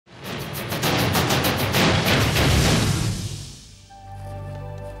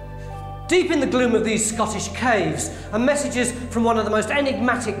Deep in the gloom of these Scottish caves are messages from one of the most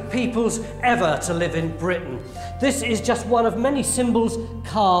enigmatic peoples ever to live in Britain. This is just one of many symbols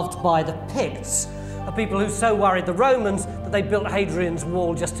carved by the Picts, a people who so worried the Romans that they built Hadrian's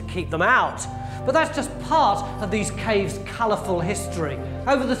Wall just to keep them out. But that's just part of these caves' colourful history.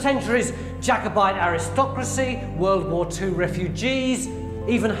 Over the centuries, Jacobite aristocracy, World War II refugees,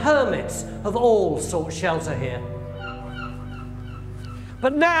 even hermits have all sought shelter here.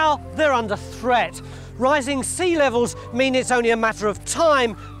 But now they're under threat. Rising sea levels mean it's only a matter of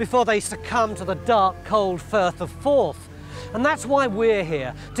time before they succumb to the dark, cold Firth of Forth. And that's why we're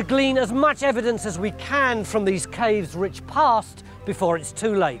here, to glean as much evidence as we can from these caves' rich past before it's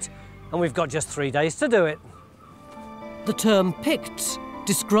too late. And we've got just 3 days to do it. The term Picts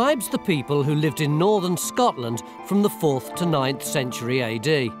describes the people who lived in northern Scotland from the 4th to 9th century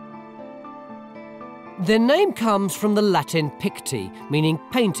AD. Their name comes from the Latin picti, meaning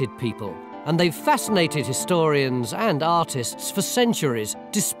painted people, and they've fascinated historians and artists for centuries,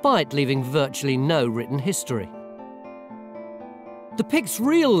 despite leaving virtually no written history. The Picts'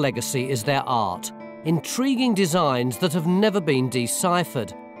 real legacy is their art, intriguing designs that have never been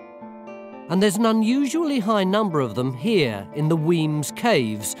deciphered. And there's an unusually high number of them here in the Weems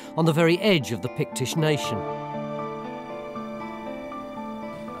Caves, on the very edge of the Pictish nation.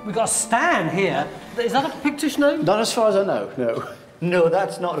 We've got a Stan here. Is that a Pictish name? Not as far as I know, no. No,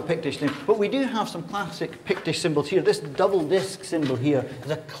 that's not a Pictish name. But we do have some classic Pictish symbols here. This double disc symbol here is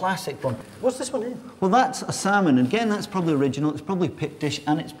a classic one. What's this one in? Well, that's a salmon. Again, that's probably original. It's probably Pictish,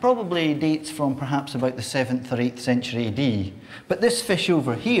 and it's probably dates from perhaps about the 7th or 8th century AD. But this fish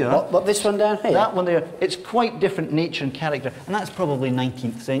over here... What, this one down here? That one there, it's quite different nature and character, and that's probably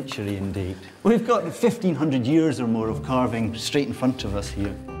 19th century in date. We've got 1,500 years or more of carving straight in front of us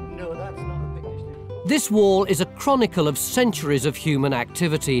here. No, that's not a Pictish name. This wall is a chronicle of centuries of human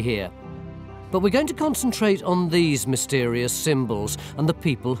activity here. But we're going to concentrate on these mysterious symbols and the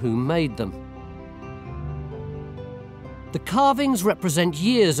people who made them. The carvings represent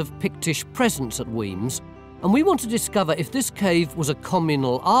years of Pictish presence at Weems, and we want to discover if this cave was a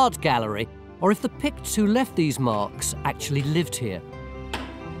communal art gallery or if the Picts who left these marks actually lived here.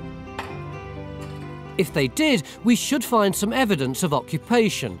 If they did, we should find some evidence of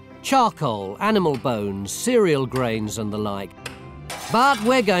occupation: charcoal, animal bones, cereal grains and the like. But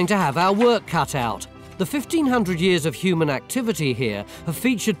we're going to have our work cut out. The 1,500 years of human activity here have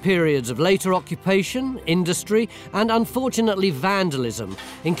featured periods of later occupation, industry and unfortunately vandalism,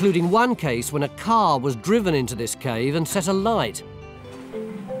 including one case when a car was driven into this cave and set alight.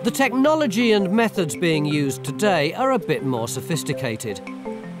 The technology and methods being used today are a bit more sophisticated.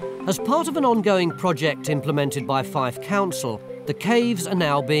 As part of an ongoing project implemented by Fife Council, the caves are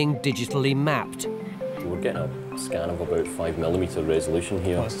now being digitally mapped. We're getting a scan of about 5mm resolution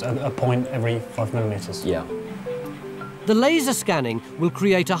here. Well, it's a point every 5mm. Yeah. The laser scanning will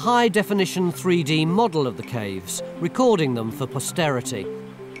create a high-definition 3D model of the caves, recording them for posterity.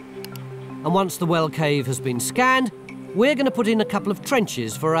 And once the well cave has been scanned, we're going to put in a couple of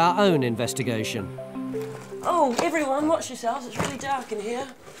trenches for our own investigation. Oh, everyone, watch yourselves. It's really dark in here.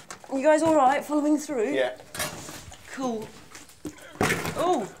 You guys all right, following through? Yeah. Cool.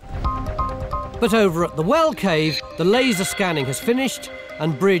 Oh! But over at the well cave, the laser scanning has finished,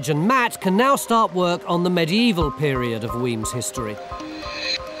 and Bridge and Matt can now start work on the medieval period of Weems history.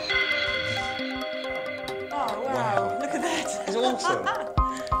 Oh, wow. Look at that. It's awesome.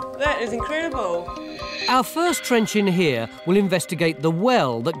 That is incredible. Our first trench in here will investigate the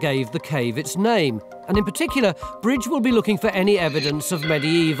well that gave the cave its name. And in particular, Bridge will be looking for any evidence of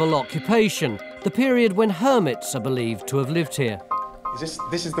medieval occupation, the period when hermits are believed to have lived here.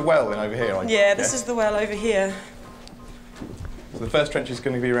 This is the well then over here? Yeah, this is the well over here. So the first trench is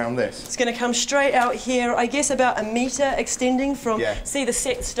going to be around this? It's going to come straight out here, I guess about a metre extending from, see the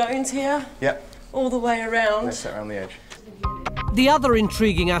set stones here? Yep. All the way around. Let's set around the edge. The other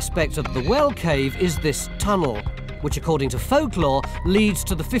intriguing aspect of the well cave is this tunnel, which according to folklore leads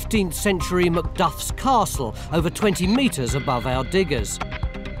to the 15th century Macduff's Castle, over 20 metres above our diggers.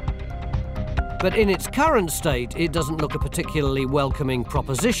 But in its current state, it doesn't look a particularly welcoming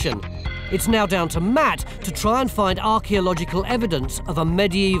proposition. It's now down to Matt to try and find archaeological evidence of a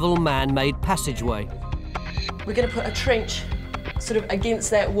medieval man-made passageway. We're going to put a trench sort of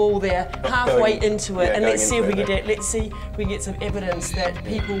against that wall there, halfway into it, and let's see if we get some evidence that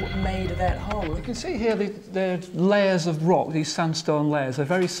people made that hole. You can see here the layers of rock, these sandstone layers, they're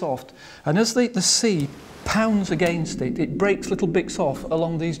very soft, and as the sea pounds against it, it breaks little bits off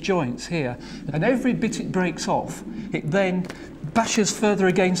along these joints here, and every bit it breaks off, it then bashes further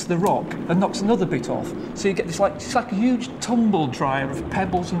against the rock and knocks another bit off. So you get this it's like a huge tumble dryer of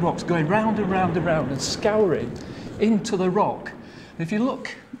pebbles and rocks going round and round and round and scouring into the rock. And if you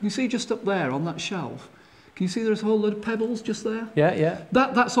look, you see just up there on that shelf, can you see there's a whole load of pebbles just there? Yeah, yeah.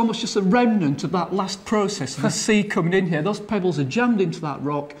 That's almost just a remnant of that last process of the sea coming in here. Those pebbles are jammed into that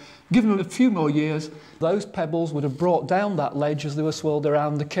rock. Given them a few more years, those pebbles would have brought down that ledge as they were swirled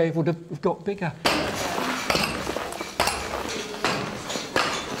around. The cave would have got bigger.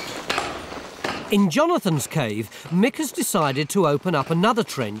 In Jonathan's cave, Mick has decided to open up another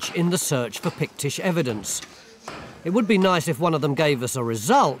trench in the search for Pictish evidence. It would be nice if one of them gave us a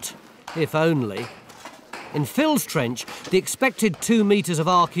result, if only. In Phil's trench, the expected 2 metres of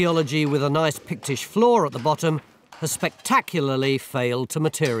archaeology with a nice Pictish floor at the bottom has spectacularly failed to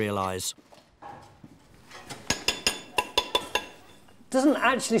materialise. Doesn't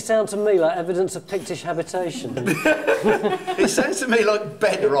actually sound to me like evidence of Pictish habitation. It sounds to me like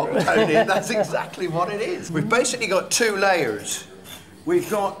bedrock, Tony, and that's exactly what it is. We've basically got 2 layers. We've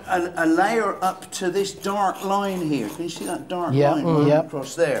got a layer up to this dark line here. Can you see that dark line running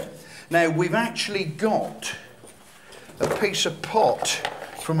across there? Now, we've actually got a piece of pot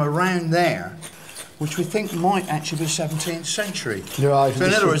from around there, which we think might actually be 17th century. Right. So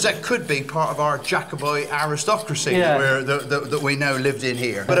in other words, that could be part of our Jacobite aristocracy that we know lived in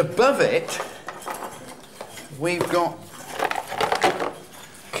here. But above it, we've got...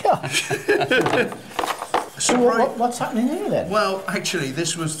 So what's happening here then? Well, actually,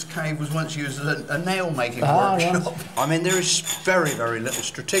 this cave was once used as a nail-making workshop. Right. I mean, there is very, very little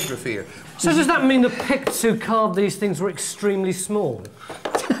stratigraphy here. So does that mean the Picts who carved these things were extremely small?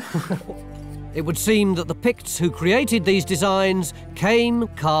 It would seem that the Picts who created these designs came,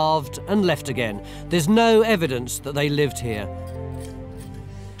 carved and left again. There's no evidence that they lived here.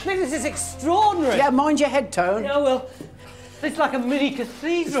 This is extraordinary. Yeah, mind your head, Tone. Yeah, well, it's like a mini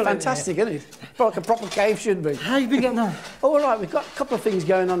cathedral. It's fantastic, isn't it? Like a proper cave should be. How have you been getting on? All right, we've got a couple of things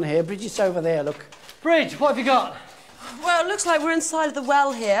going on here. Bridget's over there, look. Bridge, what have you got? Well, it looks like we're inside of the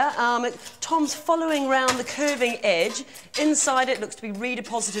well here. Tom's following round the curving edge. Inside it looks to be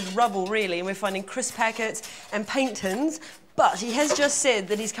redeposited rubble, really, and we're finding crisp packets and paint tins. But he has just said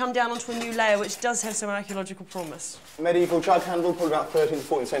that he's come down onto a new layer which does have some archaeological promise. Medieval jug handle, probably about 13th to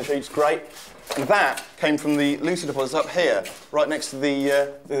 14th century, it's great. And that came from the Lucy deposits up here, right next to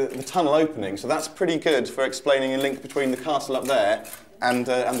the tunnel opening. So that's pretty good for explaining a link between the castle up there and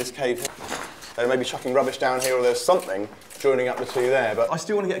this cave. They may be chucking rubbish down here, or there's something joining up the two there. But I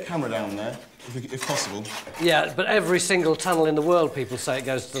still want to get a camera down there, if possible. Yeah, but every single tunnel in the world, people say it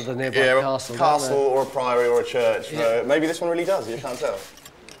goes to the nearby castle. Castle or a priory or a church. Yeah. Maybe this one really does, you can't tell.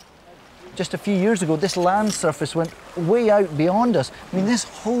 Just a few years ago, this land surface went way out beyond us. I mean, this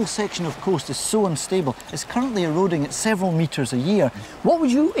whole section of coast is so unstable. It's currently eroding at several metres a year. What would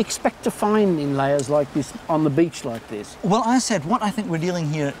you expect to find in layers like this on the beach like this? Well, I said what I think we're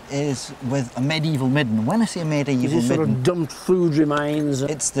dealing here is with a medieval midden. When I say medieval midden, sort of dumped food remains.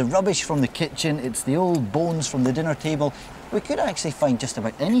 It's the rubbish from the kitchen, it's the old bones from the dinner table. We could actually find just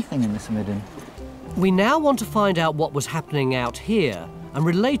about anything in this midden. We now want to find out what was happening out here and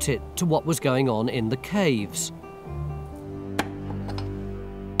relate it to what was going on in the caves.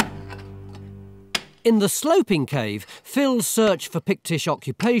 In the sloping cave, Phil's search for Pictish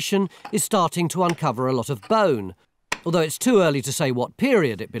occupation is starting to uncover a lot of bone, although it's too early to say what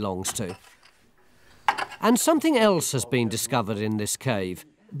period it belongs to. And something else has been discovered in this cave,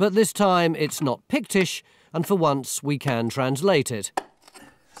 but this time it's not Pictish, and for once we can translate it.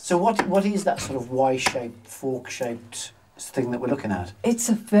 So what is that sort of Y-shaped, fork-shaped thing that we're looking at? It's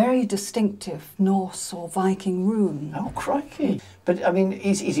a very distinctive Norse or Viking rune. Oh, crikey. But, I mean,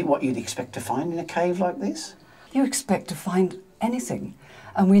 is it what you'd expect to find in a cave like this? You expect to find anything.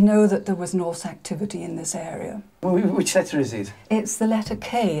 And we know that there was Norse activity in this area. Well, which letter is it? It's the letter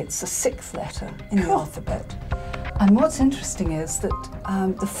K. It's the 6th letter in the alphabet. And what's interesting is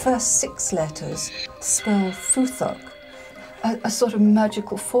that the first 6 letters spell Futhok, a sort of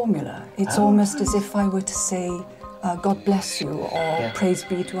magical formula. It's almost as if I were to say, God bless you, or praise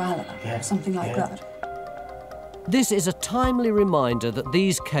be to Allah, or something like that. This is a timely reminder that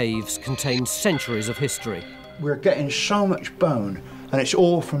these caves contain centuries of history. We're getting so much bone, and it's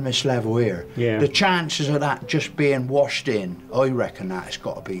all from this level here. Yeah. The chances of that just being washed in, I reckon that's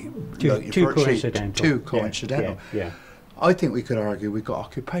got to be too coincidental. Too coincidental. Yeah. I think we could argue we've got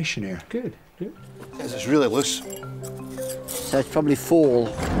occupation here. Good. Yes, it's really loose. So it's probably fall.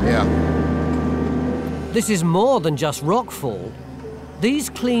 Yeah. This is more than just rockfall. These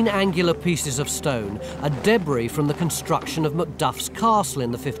clean angular pieces of stone are debris from the construction of Macduff's castle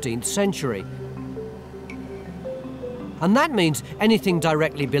in the 15th century. And that means anything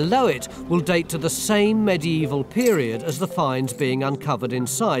directly below it will date to the same medieval period as the finds being uncovered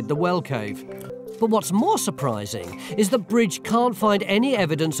inside the well cave. But what's more surprising is that Bridge can't find any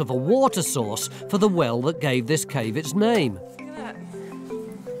evidence of a water source for the well that gave this cave its name. Look at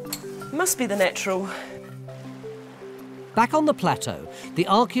that. Must be the natural. Back on the plateau, the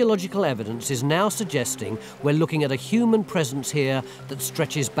archaeological evidence is now suggesting we're looking at a human presence here that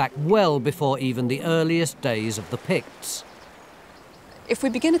stretches back well before even the earliest days of the Picts. If we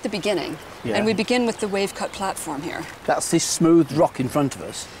begin at the beginning, and we begin with the wave-cut platform here. That's this smooth rock in front of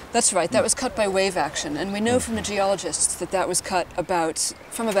us. That's right, that was cut by wave action, and we know from the geologists that that was cut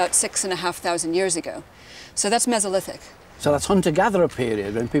from about 6,500 years ago. So that's Mesolithic. So that's hunter-gatherer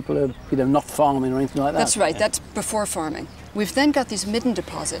period, when people are not farming or anything like that. That's right, that's before farming. We've then got these midden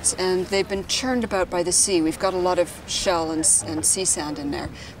deposits, and they've been churned about by the sea. We've got a lot of shell and sea sand in there.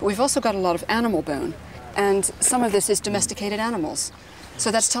 But we've also got a lot of animal bone, and some of this is domesticated animals.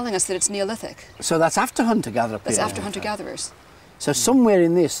 So that's telling us that it's Neolithic. So that's after hunter-gatherer period? That's after hunter-gatherers. So somewhere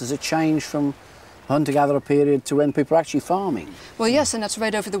in this, there's a change from hunter-gatherer period to when people are actually farming. Well, yes, and that's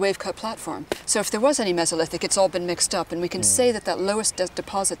right over the wave-cut platform. So if there was any Mesolithic, it's all been mixed up, and we can say that that lowest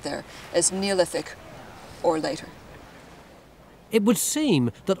deposit there is Neolithic or later. It would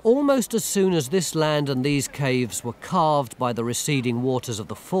seem that almost as soon as this land and these caves were carved by the receding waters of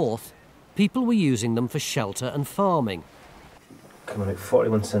the Forth, people were using them for shelter and farming. Coming out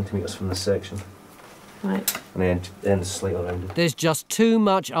 41 centimetres from the section. Right. And the end is slightly rounded. There's just too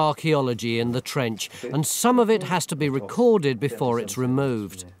much archaeology in the trench, and some of it has to be recorded before it's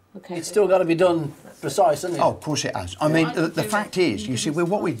removed. Okay. It's still got to be done precise, isn't it? Oh, of course it has. I mean, the fact is, you see, well,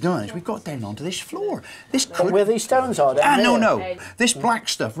 what we've done is we've got down onto this floor. This could... Where these stones are down here? No. This black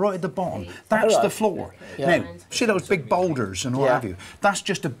stuff right at the bottom, that's the floor. Yeah. Now, see those big boulders and what have you? That's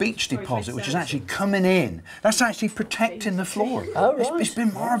just a beach deposit, which is actually coming in. That's actually protecting the floor. Oh, right. It's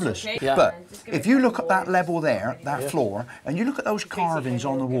been marvellous. Yeah. But if you look at that level there, that floor, and you look at those carvings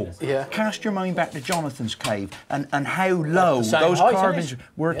on the wall, cast your mind back to Jonathan's cave and how low those carvings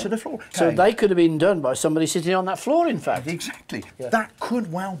were to the floor. So they could have been done by somebody sitting on that floor, in fact. Exactly. Yeah. That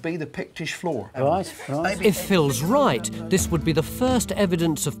could well be the Pictish floor. Right. If Phil's right, this would be the first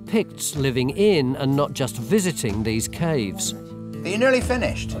evidence of Picts living in and not just visiting these caves. Are you nearly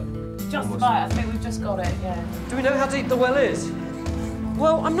finished? Just about. I think we've just got it, yeah. Do we know how deep the well is?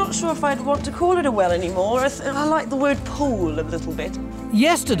 Well, I'm not sure if I'd want to call it a well anymore. I like the word pool a little bit.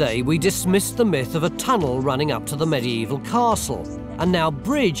 Yesterday, we dismissed the myth of a tunnel running up to the medieval castle. And now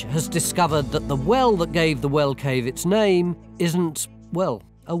Bridge has discovered that the well that gave the well cave its name isn't, well,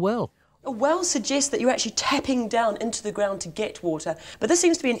 a well. A well suggests that you're actually tapping down into the ground to get water, but this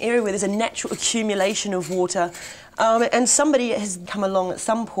seems to be an area where there's a natural accumulation of water, and somebody has come along at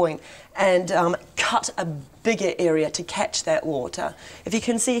some point and cut a bigger area to catch that water. If you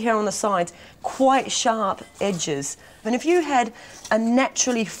can see here on the sides, quite sharp edges. And if you had a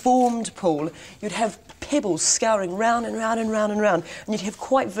naturally formed pool, you'd have pebbles scouring round and round and round and round, and you'd have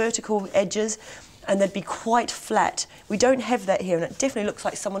quite vertical edges, and they'd be quite flat. We don't have that here, and it definitely looks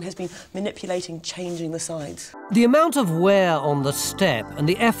like someone has been manipulating, changing the sides. The amount of wear on the step and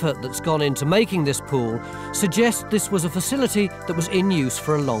the effort that's gone into making this pool suggests this was a facility that was in use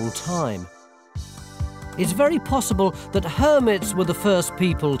for a long time. It's very possible that hermits were the first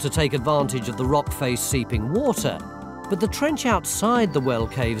people to take advantage of the rock face seeping water, but the trench outside the well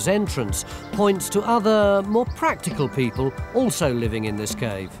cave's entrance points to other, more practical people also living in this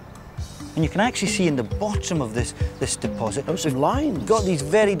cave. And you can actually see in the bottom of this deposit, some lines. Got these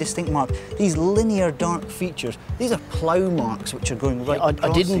very distinct marks, these linear dark features. These are plough marks which are going right across.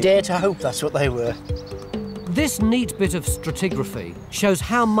 I didn't dare to hope that's what they were. This neat bit of stratigraphy shows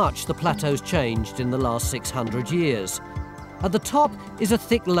how much the plateau's changed in the last 600 years. At the top is a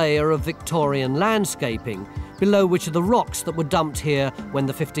thick layer of Victorian landscaping, below which are the rocks that were dumped here when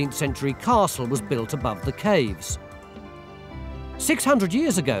the 15th century castle was built above the caves. 600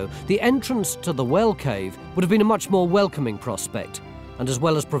 years ago, the entrance to the well cave would have been a much more welcoming prospect, and as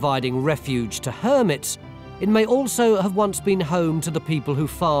well as providing refuge to hermits, it may also have once been home to the people who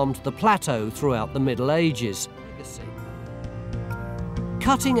farmed the plateau throughout the Middle Ages.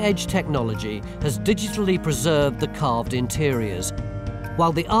 Cutting-edge technology has digitally preserved the carved interiors,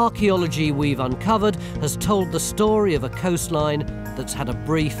 while the archaeology we've uncovered has told the story of a coastline that's had a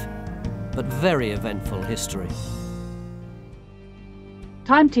brief but very eventful history.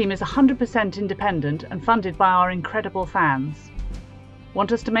 Time Team is 100% independent and funded by our incredible fans.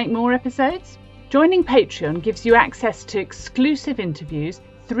 Want us to make more episodes? Joining Patreon gives you access to exclusive interviews,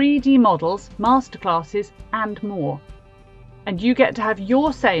 3D models, masterclasses and more. And you get to have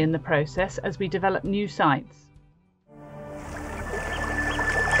your say in the process as we develop new sites.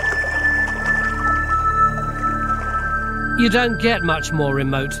 You don't get much more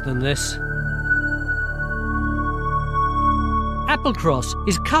remote than this. Applecross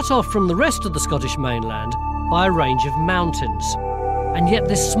is cut off from the rest of the Scottish mainland by a range of mountains. And yet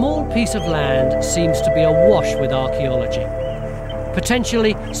this small piece of land seems to be awash with archaeology,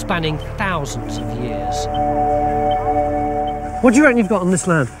 potentially spanning thousands of years. What do you reckon you've got on this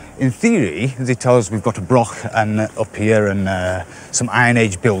land? In theory, they tell us we've got a broch and up here and some Iron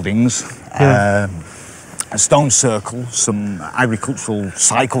Age buildings, a stone circle, some agricultural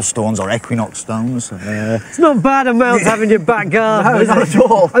cycle stones or equinox stones. It's not bad amounts having your back garden. No, not at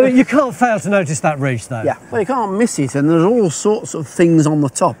all. I mean, you can't fail to notice that ridge, though. Yeah, well, you can't miss it, and there's all sorts of things on the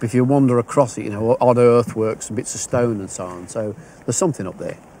top if you wander across it, you know, odd earthworks and bits of stone and so on. So there's something up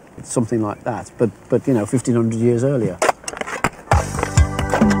there. It's something like that, but you know, 1,500 years earlier.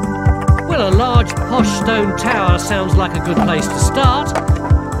 Well, a large posh stone tower sounds like a good place to start,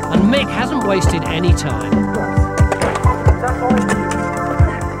 and Mick hasn't wasted any time.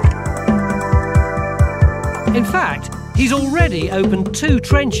 In fact, he's already opened 2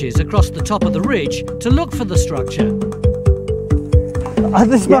 trenches across the top of the ridge to look for the structure.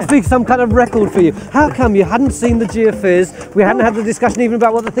 This must be some kind of record for you. How come you hadn't seen the geophys, we hadn't had the discussion even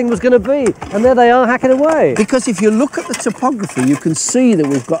about what the thing was going to be, and there they are hacking away? Because if you look at the topography, you can see that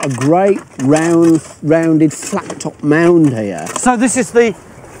we've got a great rounded flat-top mound here. So this is the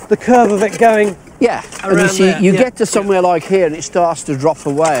curve of it going. Yeah, and you see, you get to somewhere like here and it starts to drop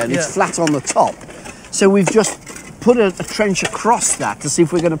away and it's flat on the top. So we've just put a trench across that to see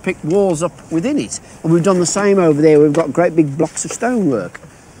if we're going to pick walls up within it. And we've done the same over there. We've got great big blocks of stonework.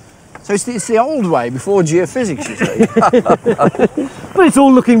 So it's the old way before geophysics, you see. But it's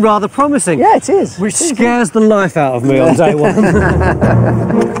all looking rather promising. Yeah, it is. Which scares the life out of me on day one.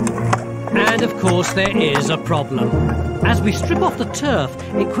 And of course there is a problem. As we strip off the turf,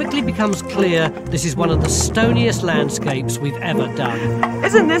 it quickly becomes clear this is one of the stoniest landscapes we've ever done.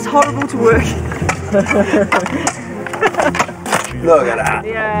 Isn't this horrible to work? Look at that.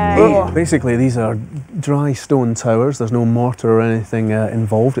 Yeah. Basically, these are dry stone towers. There's no mortar or anything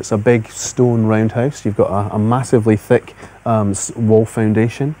involved. It's a big stone roundhouse. You've got a massively thick wall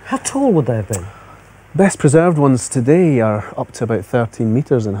foundation. How tall would they have been? Best preserved ones today are up to about 13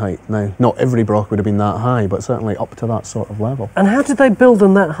 metres in height. Now, not every broch would have been that high, but certainly up to that sort of level. And how did they build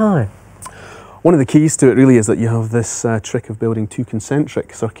them that high? One of the keys to it really is that you have this trick of building 2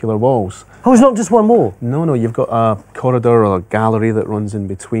 concentric circular walls. Oh, it's not just one wall? No, you've got a corridor or a gallery that runs in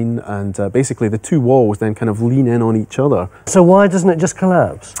between, and basically the 2 walls then kind of lean in on each other. So why doesn't it just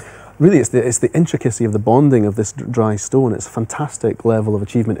collapse? Really, it's the intricacy of the bonding of this dry stone. It's a fantastic level of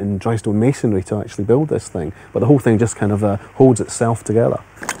achievement in dry stone masonry to actually build this thing, but the whole thing just kind of holds itself together.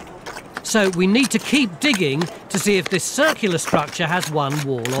 So we need to keep digging to see if this circular structure has 1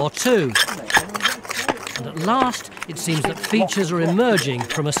 wall or 2. And at last, it seems that features are emerging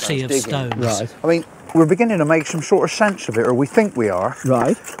from a sea of stones. Right. I mean, we're beginning to make some sort of sense of it, or we think we are.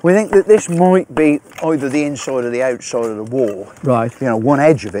 Right. We think that this might be either the inside or the outside of the wall. Right. You know, one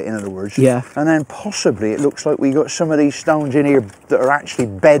edge of it, in other words. Yeah. And then possibly it looks like we got some of these stones in here that are actually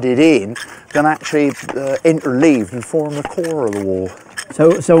bedded in, can actually interleave and form the core of the wall.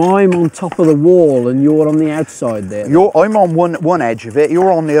 So I'm on top of the wall and you're on the outside there? I'm on one edge of it,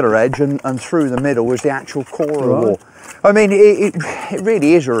 you're on the other edge, and through the middle is the actual core of the wall. I mean, it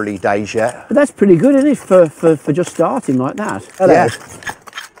really is early days yet. But that's pretty good, isn't it, for just starting like that? Hello. Yeah.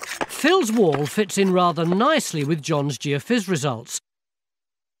 Phil's wall fits in rather nicely with John's geophys results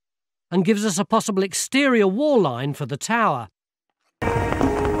and gives us a possible exterior wall line for the tower.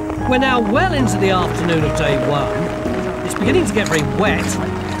 We're now well into the afternoon of day 1. It's beginning to get very wet,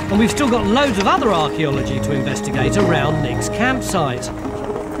 and we've still got loads of other archaeology to investigate around Nick's campsite.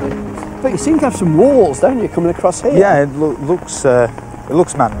 But you seem to have some walls, don't you, coming across here? Yeah, it looks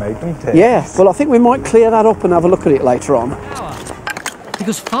man-made, doesn't it? Yeah, well, I think we might clear that up and have a look at it later on.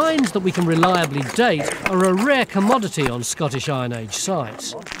 Because finds that we can reliably date are a rare commodity on Scottish Iron Age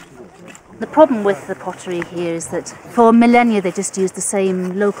sites. The problem with the pottery here is that for millennia they just used the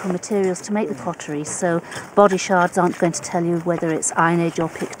same local materials to make the pottery, so body shards aren't going to tell you whether it's Iron Age or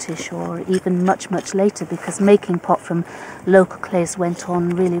Pictish or even much, much later, because making pot from local clays went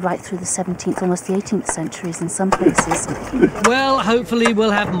on really right through the 17th, almost the 18th centuries in some places. Well, hopefully we'll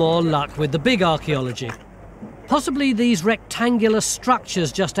have more luck with the big archaeology. Possibly these rectangular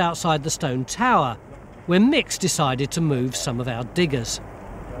structures just outside the stone tower, where Mick's decided to move some of our diggers.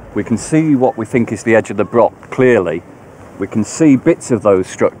 We can see what we think is the edge of the broch clearly. We can see bits of those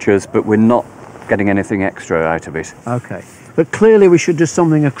structures, but we're not getting anything extra out of it. OK. But clearly we should do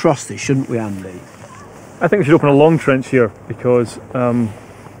something across this, shouldn't we, Andy? I think we should open a long trench here because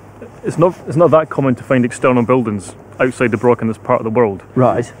it's not that common to find external buildings outside the Broch in this part of the world.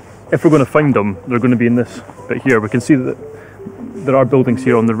 Right. If we're going to find them, they're going to be in this bit here. We can see that there are buildings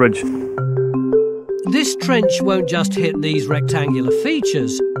here on the ridge. This trench won't just hit these rectangular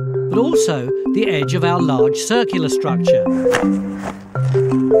features, but also the edge of our large circular structure.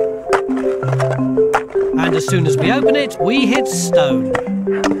 And as soon as we open it, we hit stone.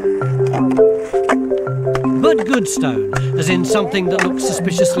 But good stone, as in something that looks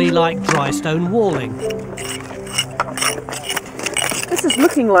suspiciously like dry stone walling. This is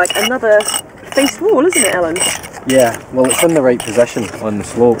looking like another face wall, isn't it, Alan? Yeah, well, it's in the right position on the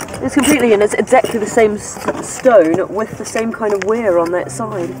slope. It's completely, and it's exactly the same stone with the same kind of wear on that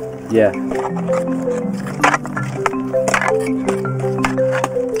side. Yeah.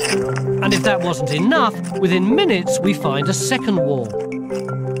 And if that wasn't enough, within minutes we find a second wall.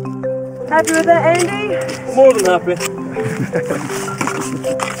 Happy with that, Andy? More than happy.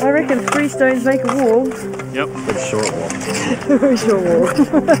 I reckon 3 stones make a wall. Yep. It's a short wall. Very short wall.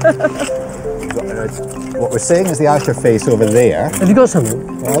 What we're seeing is the outer face over there. Have you got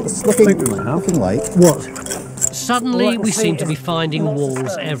something? Well, it's looking like... What? Suddenly we seem to be finding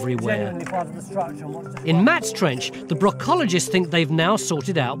walls everywhere. In Matt's trench, the brochologists think they've now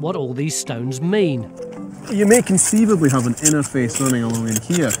sorted out what all these stones mean. You may conceivably have an inner face running along in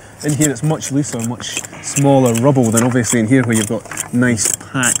here. In here it's much looser, much smaller rubble than obviously in here where you've got nice,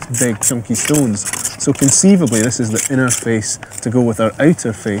 packed, big, chunky stones. So conceivably this is the inner face to go with our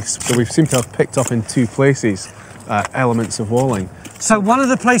outer face. So we seem to have picked up in 2 places elements of walling. So one of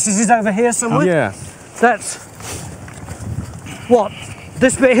the places is over here somewhere? Yeah. That's... what?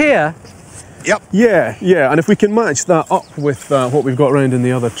 This bit here? Yep. Yeah, and if we can match that up with what we've got around in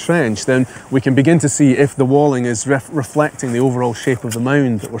the other trench, then we can begin to see if the walling is reflecting the overall shape of the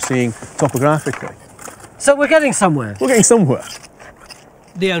mound that we're seeing topographically. So we're getting somewhere? We're getting somewhere.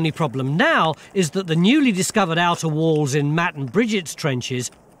 The only problem now is that the newly discovered outer walls in Matt and Bridget's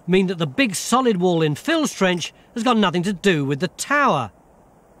trenches mean that the big solid wall in Phil's trench has got nothing to do with the tower.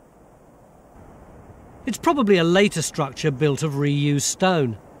 It's probably a later structure built of reused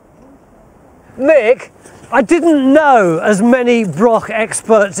stone. Mick, I didn't know as many Broch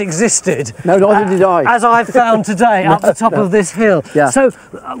experts existed. No, neither did I. As I've found today up the top of this hill. Yeah. So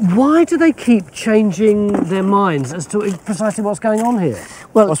why do they keep changing their minds as to precisely what's going on here?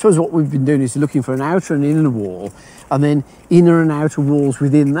 Well, I suppose what we've been doing is looking for an outer and inner wall, and then inner and outer walls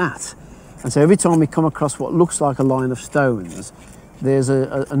within that. And so every time we come across what looks like a line of stones, there's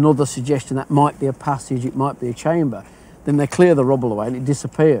another suggestion that might be a passage, it might be a chamber. Then they clear the rubble away and it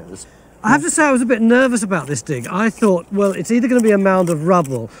disappears. I have to say I was a bit nervous about this dig. I thought, well, it's either going to be a mound of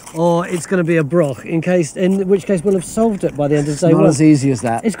rubble or it's going to be a Broch, in which case we'll have solved it by the end of the day. Not as easy as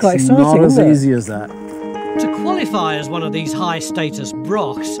that. It's quite exciting, not as isn't it? easy as that. To qualify as one of these high-status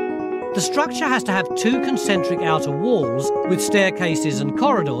Brochs, the structure has to have 2 concentric outer walls with staircases and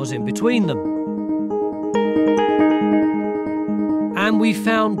corridors in between them. And we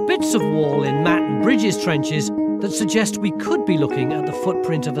found bits of wall in Matt and Bridges' trenches that suggest we could be looking at the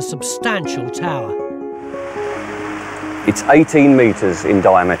footprint of a substantial tower. It's 18 metres in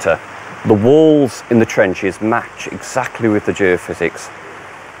diameter. The walls in the trenches match exactly with the geophysics.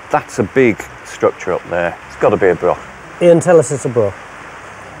 That's a big structure up there. It's got to be a Broch. Ian, tell us it's a Broch.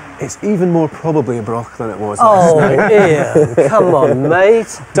 It's even more probably a Broch than it was Oh, last night. Ian, come on, mate.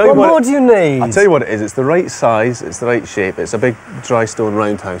 What more do you need? I'll tell you what it is. It's the right size, it's the right shape. It's a big dry stone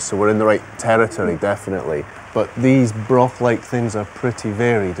roundhouse, so we're in the right territory, definitely. But these Broch-like things are pretty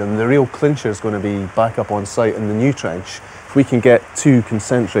varied, and the real clincher is going to be back up on site in the new trench. If we can get 2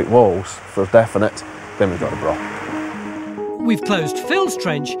 concentric walls for definite, then we've got a Broch. We've closed Phil's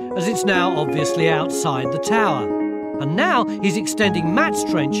trench as it's now obviously outside the tower. And now he's extending Matt's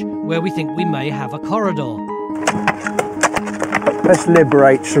trench where we think we may have a corridor. Let's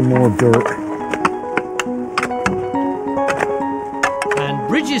liberate some more dirt. And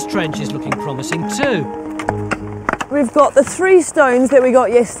Bridges' trench is looking promising too. We've got the 3 stones that we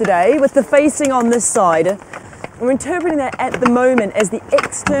got yesterday with the facing on this side. And we're interpreting that at the moment as the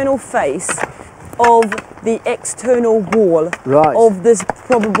external face of the external wall of this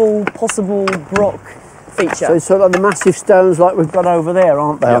possible Broch feature. So it's sort of the massive stones like we've got over there,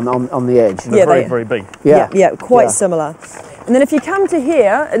 aren't they, on the edge? They're very big. Yeah, quite similar. And then if you come to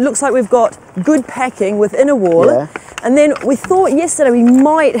here, it looks like we've got good packing within a wall. Yeah. And then we thought yesterday we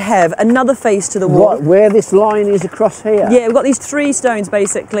might have another face to the wall. Right, where this line is across here? Yeah, we've got these 3 stones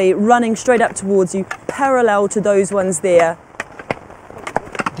basically running straight up towards you, parallel to those ones there.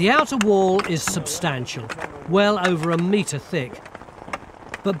 The outer wall is substantial, well over 1 metre thick.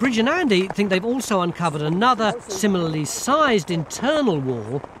 But Bridge and Andy think they've also uncovered another similarly sized internal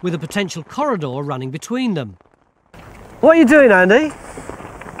wall with a potential corridor running between them. What are you doing, Andy?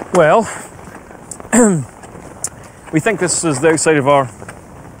 Well, we think this is the outside of our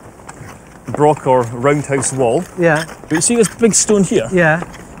Broch or roundhouse wall. Yeah. But you see this big stone here? Yeah.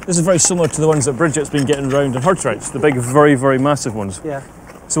 This is very similar to the ones that Bridget's been getting round in her trench, the big, very, very massive ones. Yeah.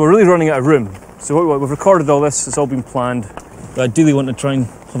 So we're really running out of room. So we've recorded all this, it's all been planned. I ideally want to try and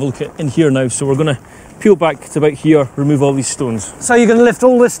have a look at in here now, so we're going to peel back to about here, remove all these stones. So you're going to lift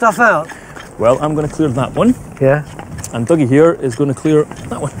all this stuff out? Well, I'm going to clear that one. Yeah. And Dougie here is going to clear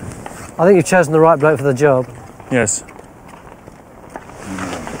that one. I think you've chosen the right bloke for the job. Yes.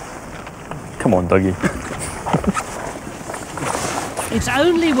 Come on, Dougie. It's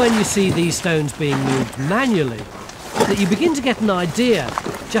only when you see these stones being moved manually that you begin to get an idea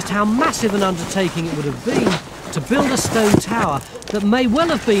just how massive an undertaking it would have been to build a stone tower that may well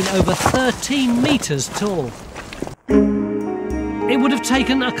have been over 13 metres tall. It would have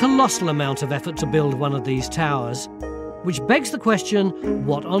taken a colossal amount of effort to build one of these towers, which begs the question,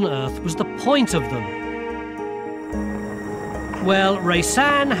 what on earth was the point of them? Well,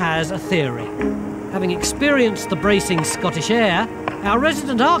 Raysan has a theory. Having experienced the bracing Scottish air, our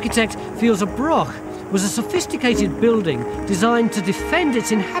resident architect feels a broch was a sophisticated building designed to defend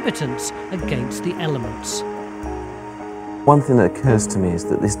its inhabitants against the elements. One thing that occurs to me is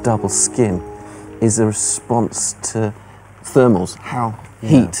that this double skin is a response to thermals, how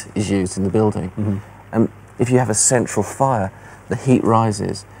heat is used in the building. And if you have a central fire, the heat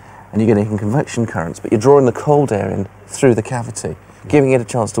rises and you're getting convection currents, but you're drawing the cold air in through the cavity, giving it a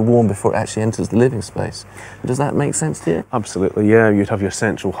chance to warm before it actually enters the living space. Does that make sense to you? Absolutely, yeah. You'd have your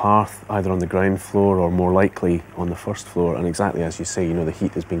central hearth either on the ground floor or more likely on the first floor, and exactly as you say, you know, the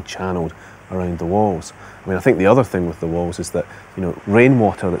heat is being channeled around the walls. I mean, I think the other thing with the walls is that, you know,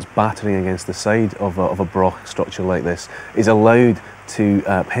 rainwater that's battering against the side of a Broch structure like this is allowed to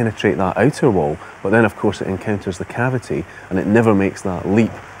penetrate that outer wall, but then of course it encounters the cavity and it never makes that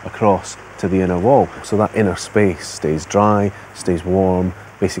leap across to the inner wall. So that inner space stays dry, stays warm,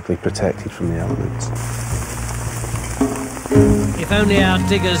 basically protected from the elements. If only our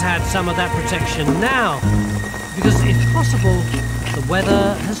diggers had some of that protection now, because if possible, the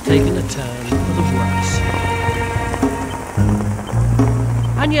weather has taken a turn for the worse.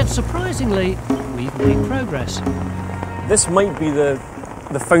 And yet, surprisingly, we've made progress. This might be the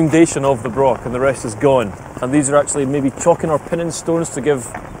foundation of the Broch and the rest is gone. And these are actually maybe chalking or pinning stones to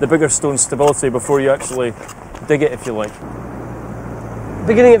give the bigger stones stability before you actually dig it, if you like.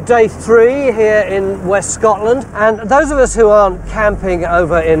 Beginning of day 3 here in West Scotland, and those of us who aren't camping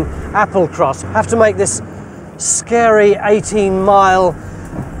over in Applecross have to make this scary 18-mile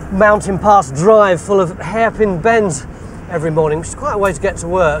mountain pass drive full of hairpin bends every morning, which is quite a way to get to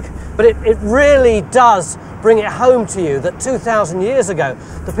work. But it really does bring it home to you that 2,000 years ago,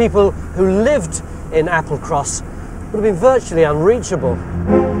 the people who lived in Applecross would have been virtually unreachable.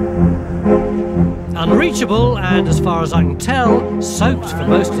 Unreachable, and as far as I can tell, soaked for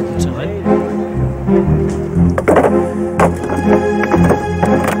most of the time.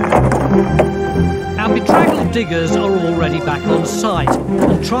 Our bedraggled diggers are already back on site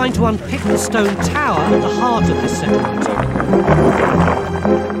and trying to unpick the stone tower at the heart of this settlement.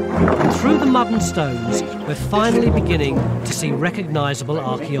 And through the mud and stones, we're finally beginning to see recognisable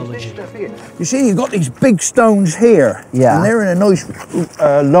archaeology. You see, you've got these big stones here, and they're in a nice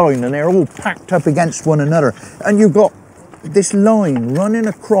line, and they're all packed up against one another. And you've got this line running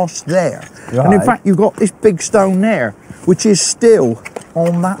across there. Right. And in fact, you've got this big stone there, which is still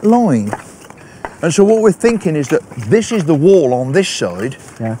on that line. And so what we're thinking is that this is the wall on this side,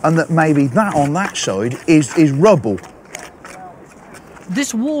 and that maybe that on that side is rubble.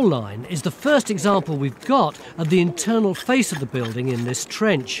 This wall line is the first example we've got of the internal face of the building in this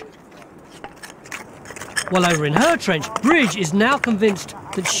trench. While over in her trench, Bridge is now convinced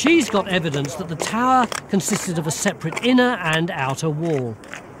that she's got evidence that the tower consisted of a separate inner and outer wall.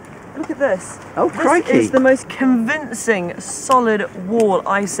 Look at this. Oh, crikey. This is the most convincing, solid wall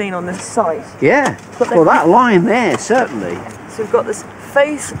I've seen on this site. Yeah, well, that line there, certainly. So we've got this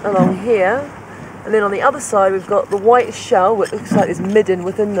face along here, and then on the other side we've got the white shell, which looks like it's midden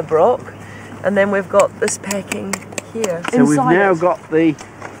within the Broch, and then we've got this packing here. So we've now got the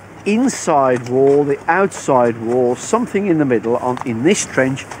inside wall, the outside wall, something in the middle in this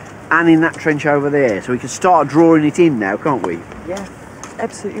trench and in that trench over there. So we can start drawing it in now, can't we? Yeah.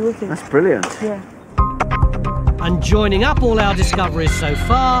 Absolutely wicked. That's brilliant. Yeah. And joining up all our discoveries so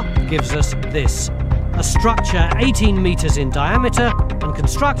far gives us this. A structure 18 metres in diameter and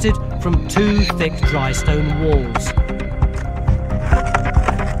constructed from 2 thick dry stone walls.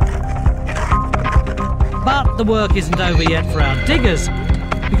 But the work isn't over yet for our diggers,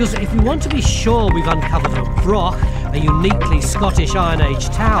 because if we want to be sure we've uncovered a broch, a uniquely Scottish Iron Age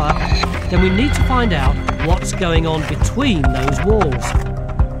tower, then we need to find out what's going on between those walls.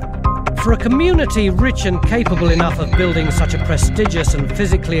 For a community rich and capable enough of building such a prestigious and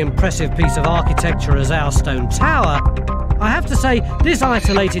physically impressive piece of architecture as our stone tower, I have to say this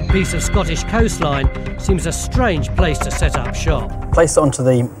isolated piece of Scottish coastline seems a strange place to set up shop. Placed it onto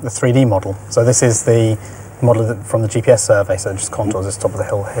the 3D model. So this is the model from the GPS survey, so it just contours this top of the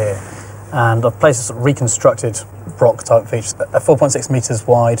hill here. And I've placed a sort of reconstructed Broch type feature, 4.6 metres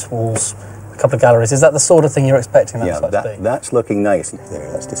wide walls, a couple of galleries. Is that the sort of thing you're expecting that site to be? That's looking nice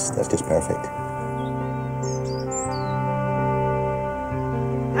there. That's just perfect.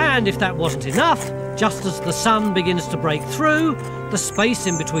 And if that wasn't enough, just as the sun begins to break through, the space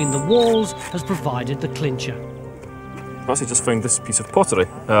in between the walls has provided the clincher. I've actually just found this piece of pottery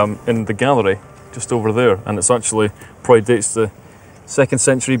in the gallery just over there, and it's actually probably dates the 2nd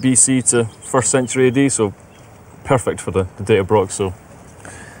century BC to 1st century AD, so perfect for the date of Broch. So,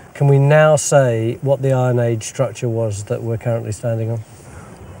 can we now say what the Iron Age structure was that we're currently standing on?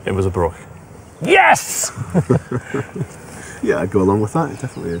 It was a Broch. Yes! Yeah, I'd go along with that, it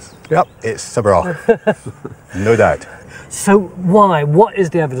definitely is. Yep, it's a Broch. No doubt. So why? What is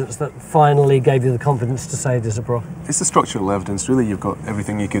the evidence that finally gave you the confidence to say there's a Broch? It's the structural evidence, really. You've got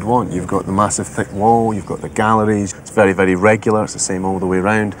everything you could want. You've got the massive thick wall, you've got the galleries, it's very, very regular, it's the same all the way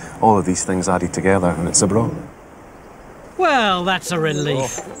around. All of these things added together, and it's a Broch. Well, that's a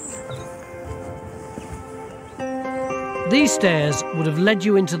relief. These stairs would have led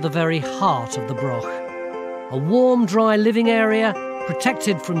you into the very heart of the Broch. A warm, dry living area,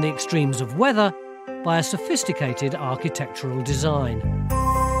 protected from the extremes of weather by a sophisticated architectural design.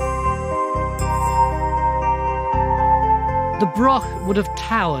 The Broch would have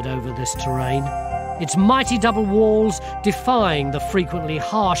towered over this terrain, its mighty double walls defying the frequently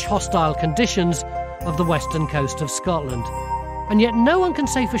harsh, hostile conditions of the western coast of Scotland. And yet no one can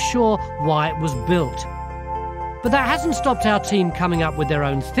say for sure why it was built. But that hasn't stopped our team coming up with their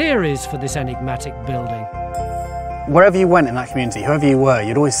own theories for this enigmatic building. Wherever you went in that community, whoever you were,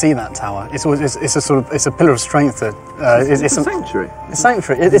 you'd always see that tower. It's a pillar of strength. That it's a sanctuary. It's a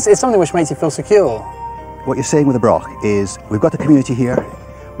sanctuary. It's something which makes you feel secure. What you're saying with the Broch is we've got the community here,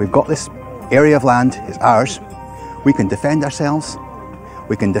 we've got this area of land, it's ours, we can defend ourselves,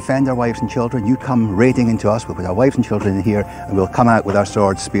 we can defend our wives and children. You come raiding into us, we'll put our wives and children in here, and we'll come out with our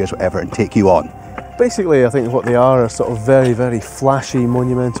swords, spears, whatever, and take you on. Basically, I think what they are sort of very, very flashy,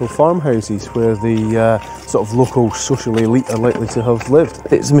 monumental farmhouses where the sort of local social elite are likely to have lived.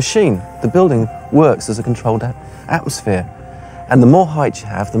 It's a machine. The building works as a controlled atmosphere. And the more height you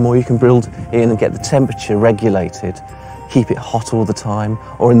have, the more you can build in and get the temperature regulated, keep it hot all the time,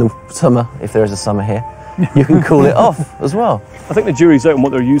 or in the summer, if there is a summer here, you can cool it off as well. I think the jury's out on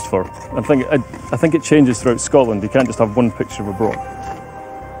what they're used for. I think it changes throughout Scotland. You can't just have one picture of a Broch.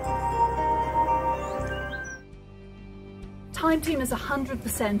 Time Team is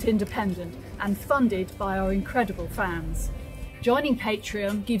 100% independent and funded by our incredible fans. Joining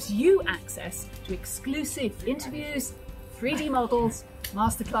Patreon gives you access to exclusive interviews, 3D models,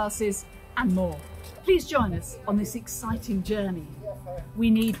 masterclasses and more. Please join us on this exciting journey. We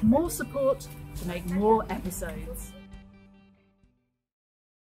need more support to make more episodes.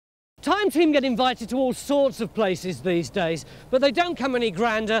 Time Team get invited to all sorts of places these days, but they don't come any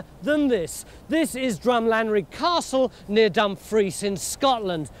grander than this. This is Drumlanrig Castle near Dumfries in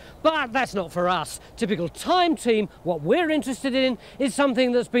Scotland. But that's not for us. Typical Time Team, what we're interested in is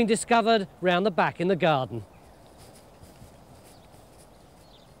something that's been discovered round the back in the garden.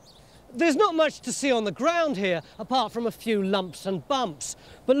 There's not much to see on the ground here, apart from a few lumps and bumps.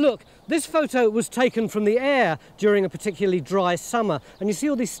 But look, this photo was taken from the air during a particularly dry summer, and you see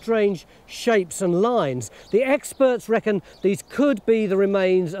all these strange shapes and lines. The experts reckon these could be the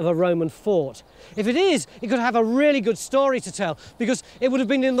remains of a Roman fort. If it is, it could have a really good story to tell, because it would have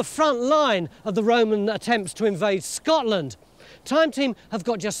been in the front line of the Roman attempts to invade Scotland. Time Team have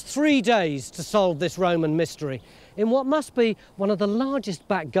got just 3 days to solve this Roman mystery, in what must be one of the largest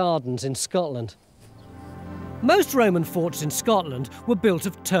back gardens in Scotland. Most Roman forts in Scotland were built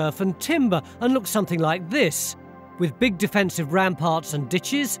of turf and timber and looked something like this, with big defensive ramparts and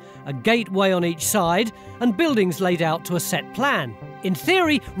ditches, a gateway on each side, and buildings laid out to a set plan. In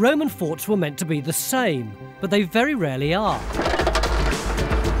theory, Roman forts were meant to be the same, but they very rarely are.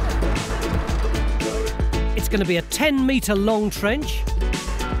 It's going to be a 10-metre long trench,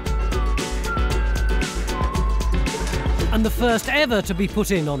 and the first ever to be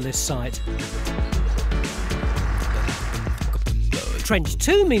put in on this site. Trench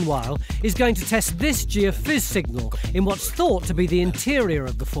 2, meanwhile, is going to test this geophys signal in what's thought to be the interior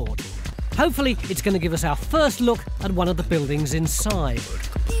of the fort. Hopefully, it's going to give us our first look at one of the buildings inside.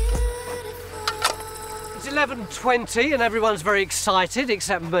 It's 11:20 and everyone's very excited,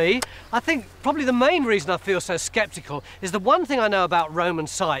 except me. I think probably the main reason I feel so sceptical is the one thing I know about Roman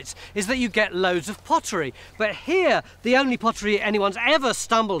sites is that you get loads of pottery. But here, the only pottery anyone's ever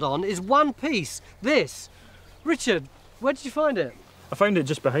stumbled on is one piece, this. Richard, where did you find it? I found it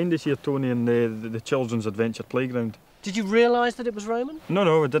just behind us here, Tony, in the Children's Adventure Playground. Did you realise that it was Roman?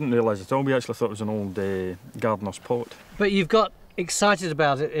 No, I didn't realise it at all. We actually thought it was an old gardener's pot. But you've got excited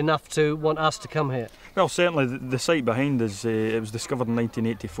about it enough to want us to come here? Well, certainly the site behind us, it was discovered in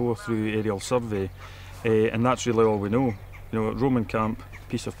 1984 through aerial survey, and that's really all we know. You know, Roman camp,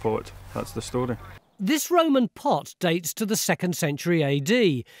 piece of pot, that's the story. This Roman pot dates to the 2nd century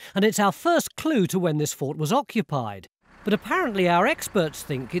AD, and it's our first clue to when this fort was occupied. But apparently our experts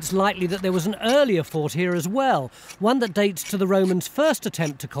think it's likely that there was an earlier fort here as well, one that dates to the Romans' first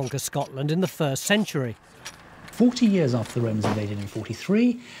attempt to conquer Scotland in the 1st century. 40 years after the Romans invaded in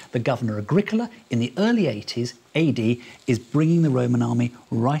 43, the governor Agricola, in the early 80s AD, is bringing the Roman army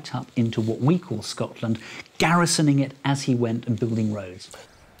right up into what we call Scotland, garrisoning it as he went and building roads.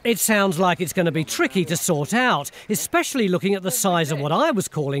 It sounds like it's going to be tricky to sort out, especially looking at the size of what I was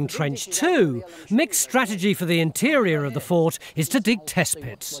calling Trench 2. Mick's strategy for the interior of the fort is to dig test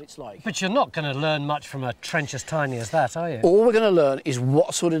pits. But you're not going to learn much from a trench as tiny as that, are you? All we're going to learn is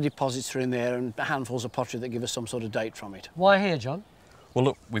what sort of deposits are in there and handfuls of pottery that give us some sort of date from it. Why here, John? Well,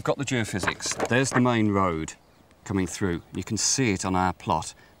 look, we've got the geophysics. There's the main road coming through. You can see it on our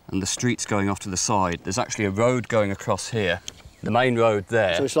plot, and the street's going off to the side. There's actually a road going across here. The main road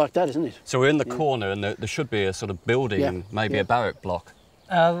there. So it's like that, isn't it? So we're in the corner, and there should be a sort of building, maybe a barrack block.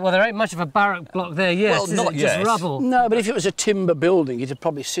 Well, there ain't much of a barrack block there yet. Well, not yet. Just rubble. No, but if it was a timber building, it'd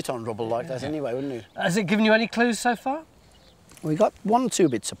probably sit on rubble like that anyway, wouldn't it? Has it given you any clues so far? We got 1 or 2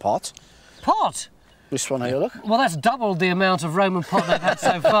 bits of pot. Pot? This one here, look. Well, that's doubled the amount of Roman pot they've had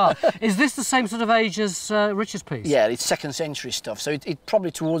so far. Is this the same sort of age as Richard's piece? Yeah, it's 2nd century stuff, so it's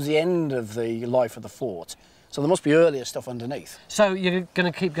probably towards the end of the life of the fort. So there must be earlier stuff underneath. So you're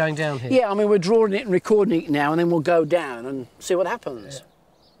going to keep going down here? Yeah, I mean, we're drawing it and recording it now, and then we'll go down and see what happens. Yeah.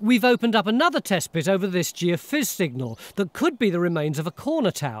 We've opened up another test pit over this geophys signal that could be the remains of a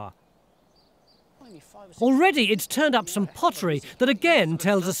corner tower. Already it's turned up some pottery that again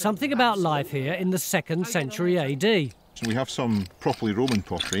tells us something about life here in the 2nd century AD. So we have some properly Roman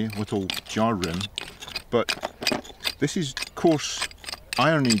pottery, little jar rim, but this is coarse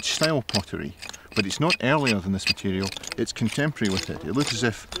Iron Age style pottery. But it's not earlier than this material, it's contemporary with it. It looks as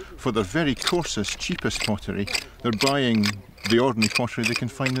if, for their very coarsest, cheapest pottery, they're buying the ordinary pottery they can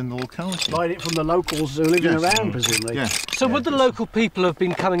find in the locality. Buying it from the locals who are living around, presumably. Yeah. So would the local people have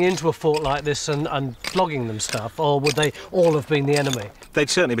been coming into a fort like this and flogging them stuff, or would they all have been the enemy? They'd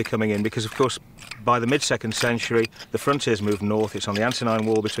certainly be coming in because, of course, by the mid-2nd century, the frontier's moved north. It's on the Antonine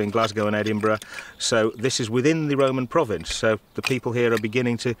Wall between Glasgow and Edinburgh. So this is within the Roman province. So the people here are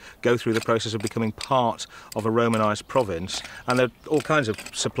beginning to go through the process of becoming part of a Romanised province. And all kinds of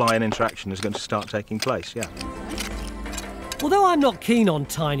supply and interaction is going to start taking place, yeah. Although I'm not keen on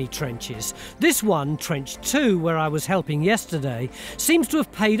tiny trenches, this one, Trench 2, where I was helping yesterday, seems to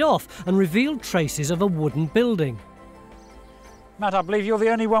have paid off and revealed traces of a wooden building. Matt, I believe you're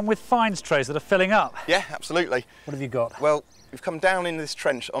the only one with finds trays that are filling up. Yeah, absolutely. What have you got? Well, we've come down in this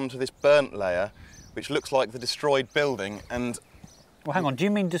trench onto this burnt layer, which looks like the destroyed building, and... Well, hang on, do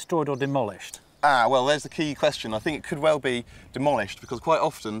you mean destroyed or demolished? Ah, well, there's the key question. I think it could well be demolished, because quite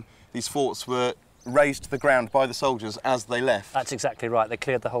often these forts were razed to the ground by the soldiers as they left. That's exactly right, they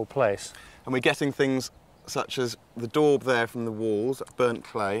cleared the whole place. And we're getting things such as the daub there from the walls, burnt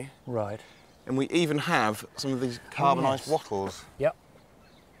clay. Right. And we even have some of these carbonised wattles. Yep.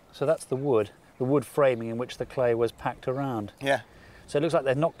 So that's the wood framing in which the clay was packed around. Yeah. So it looks like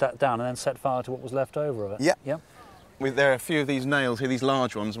they've knocked that down and then set fire to what was left over of it. Yep. Yep. There are a few of these nails here, these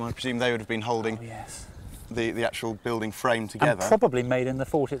large ones, and I presume they would have been holding the actual building frame together. And probably made in the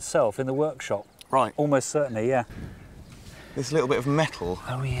fort itself, in the workshop. Right. Almost certainly, yeah. This little bit of metal.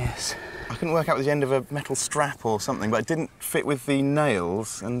 Oh, yes. I couldn't work out the end of a metal strap or something, but it didn't fit with the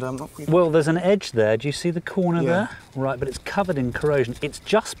nails, and Well, there's an edge there. Do you see the corner there? Right, but it's covered in corrosion. It's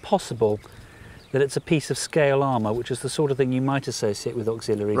just possible that it's a piece of scale armour, which is the sort of thing you might associate with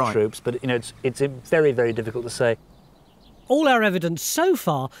auxiliary troops, but you know, it's very, very difficult to say. All our evidence so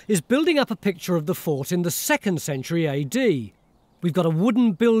far is building up a picture of the fort in the 2nd century AD. We've got a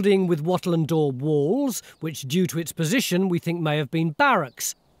wooden building with wattle and daub walls, which, due to its position, we think may have been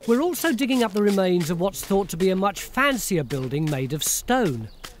barracks. We're also digging up the remains of what's thought to be a much fancier building made of stone.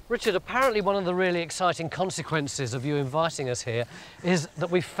 Richard, apparently one of the really exciting consequences of you inviting us here is that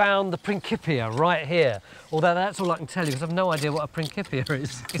we found the Principia right here. Although that's all I can tell you, because I've no idea what a Principia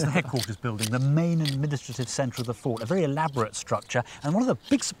is. It's the headquarters building, the main administrative centre of the fort, a very elaborate structure. And one of the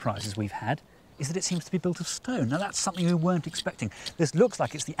big surprises we've had is that it seems to be built of stone. Now, that's something we weren't expecting. This looks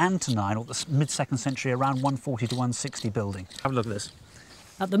like it's the Antonine, or the mid-2nd century, around 140 to 160 building. Have a look at this.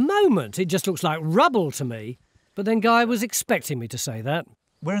 At the moment, it just looks like rubble to me. But then Guy was expecting me to say that.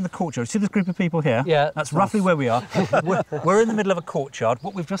 We're in the courtyard. See this group of people here? Yeah. That's roughly where we are. we're in the middle of a courtyard.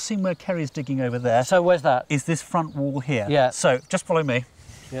 What we've just seen where Kerry's digging over there. So where's that? Is this front wall here. Yeah. So, just follow me.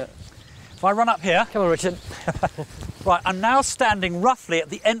 Yeah. If I run up here... Come on, Richard. Right, I'm now standing roughly at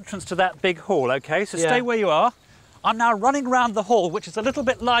the entrance to that big hall, OK? So Yeah. stay where you are. I'm now running round the hall, which is a little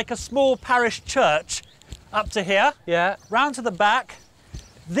bit like a small parish church, up to here. Yeah. Round to the back.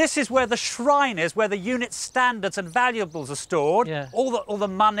 This is where the shrine is, where the unit standards and valuables are stored. Yeah. All the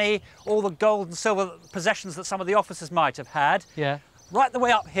money, all the gold and silver possessions that some of the officers might have had. Yeah. Right the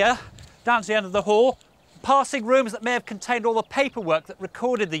way up here, down to the end of the hall, passing rooms that may have contained all the paperwork that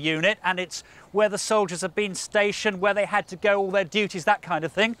recorded the unit, and it's where the soldiers have been stationed, where they had to go, all their duties, that kind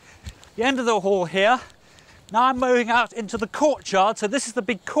of thing. The end of the hall here. Now I'm moving out into the courtyard, so this is the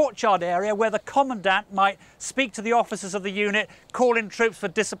big courtyard area where the commandant might speak to the officers of the unit, call in troops for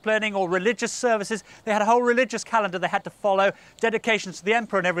disciplining or religious services. They had a whole religious calendar they had to follow, dedications to the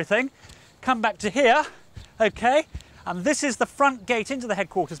emperor and everything. Come back to here, okay, and this is the front gate into the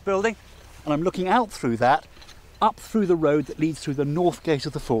headquarters building, and I'm looking out through that, up through the road that leads through the north gate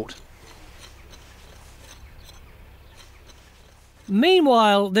of the fort.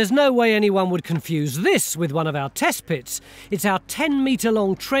 Meanwhile, there's no way anyone would confuse this with one of our test pits. It's our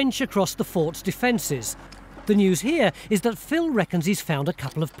 10-metre-long trench across the fort's defences. The news here is that Phil reckons he's found a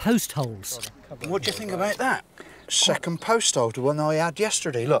couple of post holes. What do you think about that? Second post hole to one I had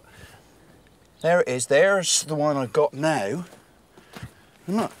yesterday. Look, there it is. There's the one I've got now.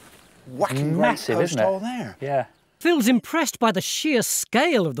 And look, whacking Massive, post isn't it? hole there. Yeah. Phil's impressed by the sheer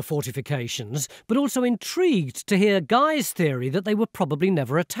scale of the fortifications, but also intrigued to hear Guy's theory that they were probably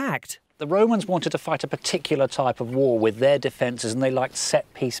never attacked. The Romans wanted to fight a particular type of war with their defences, and they liked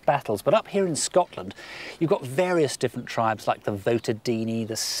set-piece battles. But up here in Scotland, you've got various different tribes like the Votadini,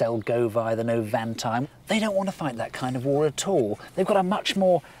 the Selgovi, the Novantine. They don't want to fight that kind of war at all. They've got a much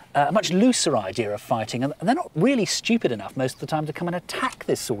looser idea of fighting, and they're not really stupid enough most of the time to come and attack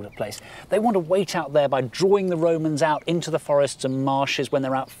this sort of place. They want to wait out there by drawing the Romans out into the forests and marshes when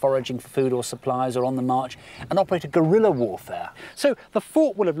they're out foraging for food or supplies or on the march, and operate a guerrilla warfare. So the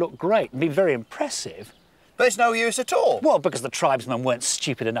fort will have looked great and be very impressive. But it's no use at all. Well, because the tribesmen weren't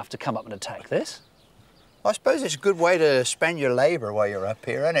stupid enough to come up and attack this. I suppose it's a good way to spend your labour while you're up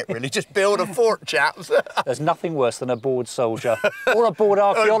here, isn't it, really? Just build a fort, chaps. There's nothing worse than a bored soldier or a bored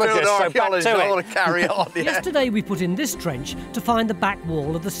archaeologist, so back to I it. want to carry on, yeah. Yesterday we put in this trench to find the back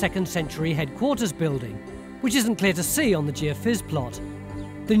wall of the 2nd century headquarters building, which isn't clear to see on the geophys plot.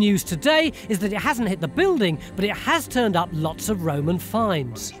 The news today is that it hasn't hit the building, but it has turned up lots of Roman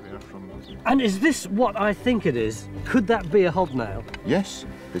finds. And is this what I think it is? Could that be a hobnail? Yes,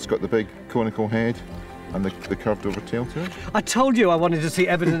 it's got the big conical head and the curved over tail to it. I told you I wanted to see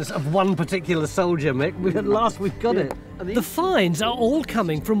evidence of one particular soldier, Mick. At last we've got it. The finds are all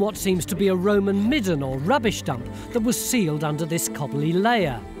coming from what seems to be a Roman midden or rubbish dump that was sealed under this cobbly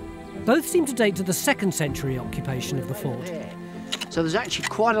layer. Both seem to date to the 2nd century occupation of the fort. So there's actually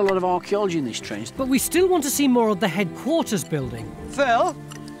quite a lot of archaeology in this trench. But we still want to see more of the headquarters building. Phil?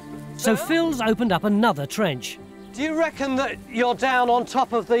 So Phil's opened up another trench. Do you reckon that you're down on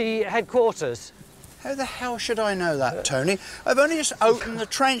top of the headquarters? How the hell should I know that, Tony? I've only just opened the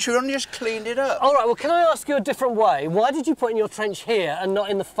trench, we've only just cleaned it up. All right, well, can I ask you a different way? Why did you put in your trench here and not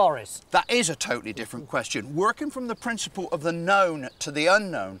in the forest? That is a totally different question. Working from the principle of the known to the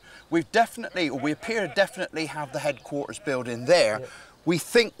unknown, we appear to definitely have the headquarters building there. Yeah. We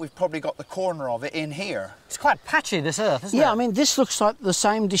think we've probably got the corner of it in here. It's quite patchy, this earth, isn't it? Yeah, I mean, this looks like the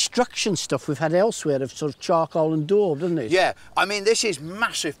same destruction stuff we've had elsewhere of sort of charcoal and daub, doesn't it? Yeah, I mean, this is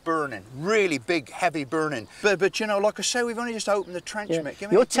massive burning, really big, heavy burning. But you know, like I say, we've only just opened the trench, Yeah.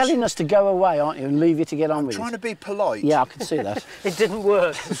 Mick. You're telling us to go away, aren't you, and leave you to get on with it? I'm trying to be polite. Yeah, I can see that. It didn't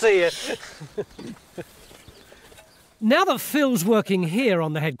work. See you. Now that Phil's working here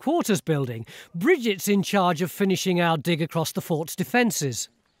on the headquarters building, Bridget's in charge of finishing our dig across the fort's defences.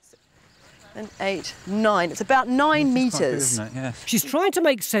 and 8, 9. It's about 9 metres. Isn't it? Yes. She's trying to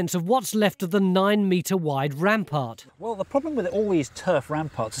make sense of what's left of the 9-metre wide rampart. Well, the problem with all these turf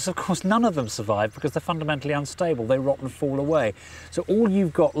ramparts is, of course, none of them survive because they're fundamentally unstable. They rot and fall away. So all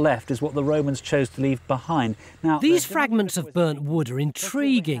you've got left is what the Romans chose to leave behind. Now, these fragments of burnt wood are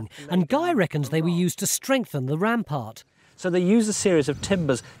intriguing, and Guy reckons they were used to strengthen the rampart. So they use a series of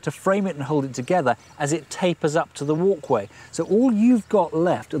timbers to frame it and hold it together as it tapers up to the walkway. So all you've got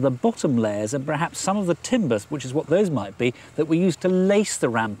left are the bottom layers and perhaps some of the timbers, which is what those might be, that were used to lace the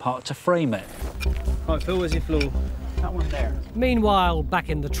rampart to frame it. Right, Phil, where's your floor? That one there. Meanwhile, back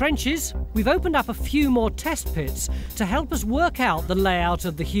in the trenches, we've opened up a few more test pits to help us work out the layout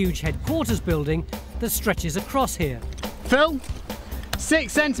of the huge headquarters building that stretches across here. Phil,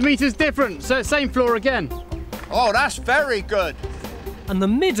 6 centimetres different, so same floor again. Oh, that's very good. And the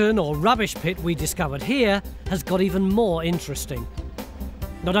midden, or rubbish pit we discovered here, has got even more interesting.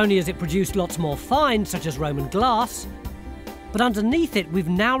 Not only has it produced lots more finds, such as Roman glass, but underneath it we've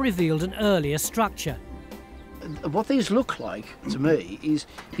now revealed an earlier structure. What these look like, to me, is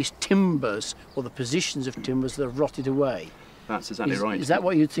timbers, or the positions of timbers that have rotted away. That's exactly right. Is that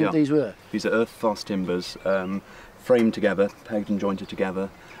what you'd think these were? These are earth-fast timbers, framed together, pegged and jointed together,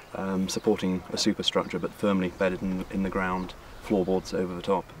 supporting a superstructure but firmly bedded in the ground, floorboards over the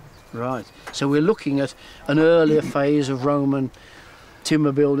top. Right. So we're looking at an earlier phase of Roman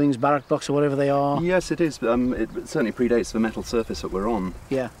timber buildings, barrack blocks or whatever they are. Yes, it is. It certainly predates the metal surface that we're on.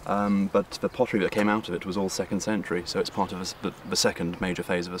 Yeah. But the pottery that came out of it was all 2nd century, so it's part of the second major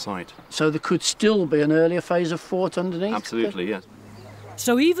phase of the site. So there could still be an earlier phase of fort underneath? Absolutely, yes.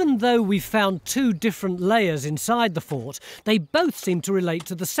 So even though we've found 2 different layers inside the fort, they both seem to relate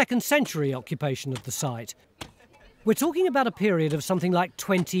to the 2nd century occupation of the site. We're talking about a period of something like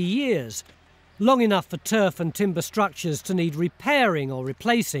 20 years, long enough for turf and timber structures to need repairing or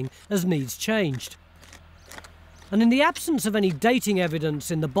replacing as needs changed. And in the absence of any dating evidence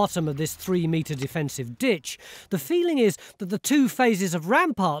in the bottom of this 3-metre defensive ditch, the feeling is that the 2 phases of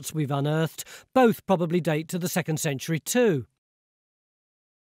ramparts we've unearthed both probably date to the 2nd century too.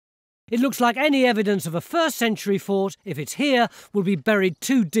 It looks like any evidence of a 1st century fort, if it's here, will be buried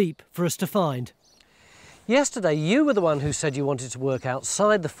too deep for us to find. Yesterday, you were the one who said you wanted to work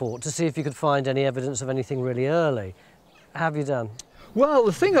outside the fort to see if you could find any evidence of anything really early. How have you done? Well,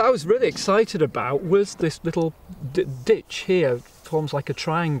 the thing that I was really excited about was this little ditch here, forms like a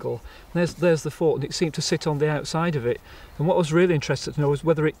triangle. There's the fort, and it seemed to sit on the outside of it. And what I was really interested to know was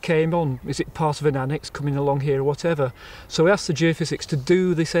whether it came on, is it part of an annex coming along here or whatever. So we asked the geophysics to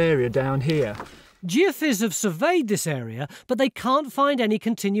do this area down here. Geophys have surveyed this area, but they can't find any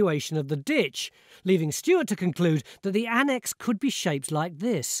continuation of the ditch, leaving Stuart to conclude that the annex could be shaped like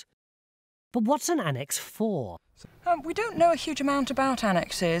this. But what's an annex for? We don't know a huge amount about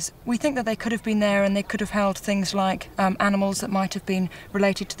annexes. We think that they could have been there and they could have held things like animals that might have been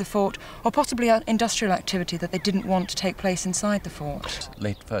related to the fort, or possibly industrial activity that they didn't want to take place inside the fort.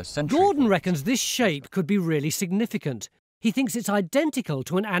 Late 1st century. Gordon reckons this shape could be really significant. He thinks it's identical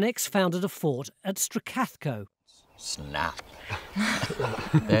to an annex found at a fort at Stracathco. Snap.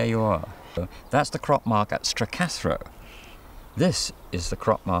 There you are. That's the crop mark at Stracathro. This is the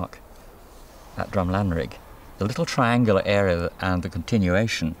crop mark at Drumlanrig. The little triangular area and the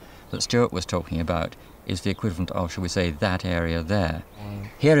continuation that Stuart was talking about is the equivalent of, shall we say, that area there.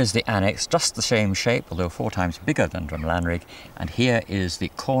 Here is the annex, just the same shape, although 4 times bigger than Drumlanrig, and here is the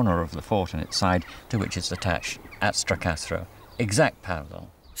corner of the fort on its side to which it's attached at Stracathro. Exact parallel.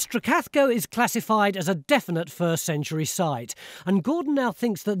 Stracathco is classified as a definite 1st century site, and Gordon now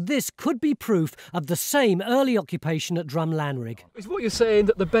thinks that this could be proof of the same early occupation at Drumlanrig. Is what you're saying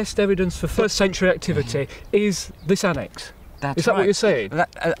that the best evidence for 1st century activity is this annex? That's is that right. what you're saying?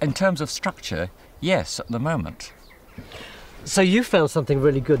 In terms of structure, yes, at the moment. So you found something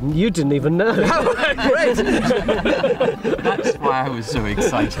really good and you didn't even know. Great! That's why I was so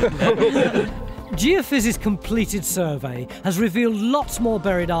excited. Geophys' completed survey has revealed lots more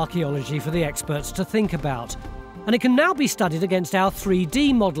buried archaeology for the experts to think about, and it can now be studied against our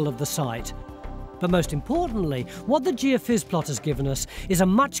 3D model of the site. But most importantly, what the Geophys plot has given us is a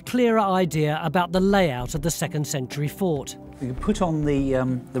much clearer idea about the layout of the 2nd century fort. We can put on the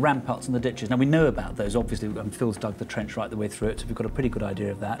ramparts and the ditches. Now we know about those, obviously, Phil's dug the trench right the way through it, so we've got a pretty good idea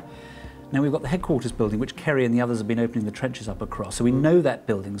of that. Now we've got the headquarters building, which Kerry and the others have been opening the trenches up across, so we know that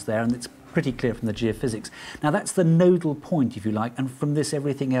building's there, and it's pretty clear from the geophysics. Now that's the nodal point, if you like, and from this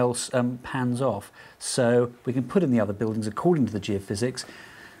everything else pans off. So we can put in the other buildings according to the geophysics.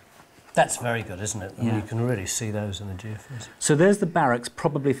 That's very good, isn't it? And yeah. you can really see those in the geophys. So there's the barracks,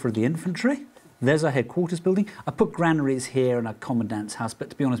 probably for the infantry. There's our headquarters building. I put granaries here and a commandant's house,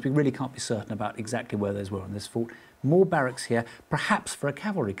 but to be honest, we really can't be certain about exactly where those were on this fort. More barracks here, perhaps for a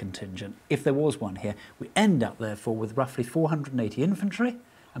cavalry contingent, if there was one here. We end up, therefore, with roughly 480 infantry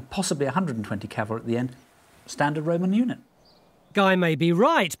and possibly 120 cavalry at the end. Standard Roman unit. Guy may be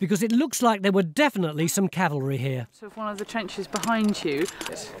right, because it looks like there were definitely some cavalry here. So if one of the trenches behind you...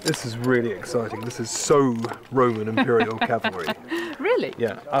 This is really exciting. This is so Roman Imperial cavalry. Really?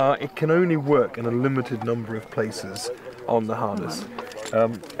 Yeah. It can only work in a limited number of places on the harness.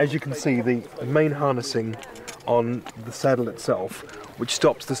 As you can see, the main harnessing on the saddle itself, which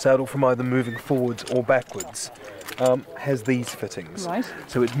stops the saddle from either moving forwards or backwards, has these fittings. Right.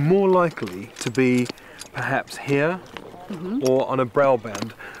 So it's more likely to be perhaps here, or on a brow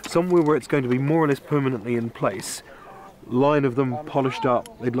band, somewhere where it's going to be more or less permanently in place. Line of them polished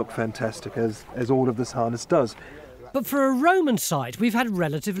up, they'd look fantastic, as all of this harness does. But for a Roman site, we've had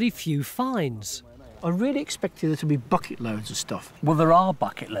relatively few finds. I really expected there to be bucket loads of stuff. Well, there are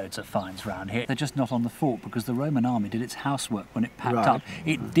bucket loads of finds around here. They're just not on the fort because the Roman army did its housework when it packed up.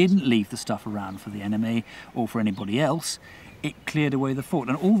 It didn't leave the stuff around for the enemy or for anybody else. It cleared away the fort.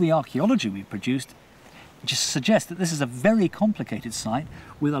 And all the archaeology we produced just suggests that this is a very complicated site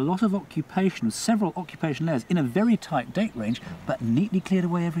with a lot of occupation, with several occupation layers in a very tight date range, but neatly cleared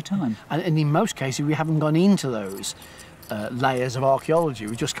away every time. And in most cases, we haven't gone into those layers of archaeology.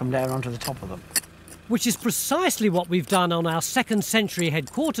 We've just come down onto the top of them. Which is precisely what we've done on our 2nd century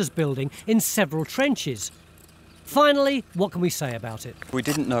headquarters building in several trenches. Finally, what can we say about it? We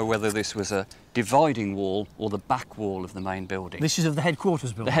didn't know whether this was a dividing wall or the back wall of the main building. This is of the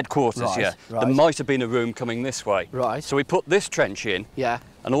headquarters building? The headquarters, right, yeah. Right. There might have been a room coming this way. Right. So we put this trench in. Yeah.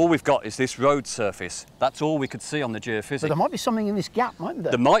 And all we've got is this road surface. That's all we could see on the geophysics. But there might be something in this gap, mightn't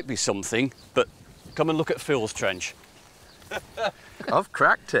there? There might be something, but come and look at Phil's trench. I've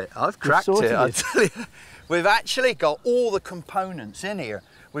cracked it. I've cracked it. I tell you, we've actually got all the components in here.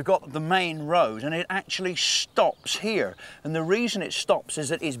 We've got the main road and it actually stops here. And the reason it stops is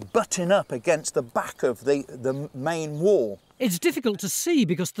that it's butting up against the back of the main wall. It's difficult to see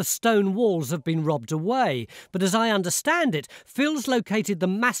because the stone walls have been robbed away, but as I understand it, Phil's located the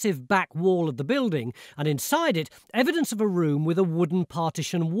massive back wall of the building, and inside it, evidence of a room with a wooden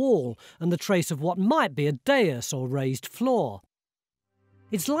partition wall and the trace of what might be a dais or raised floor.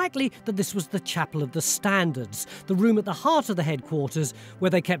 It's likely that this was the Chapel of the Standards, the room at the heart of the headquarters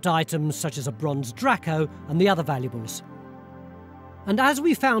where they kept items such as a bronze Draco and the other valuables. And as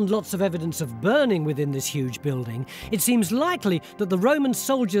we found lots of evidence of burning within this huge building, it seems likely that the Roman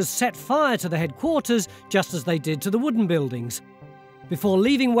soldiers set fire to the headquarters just as they did to the wooden buildings, before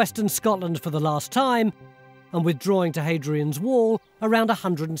leaving Western Scotland for the last time and withdrawing to Hadrian's Wall around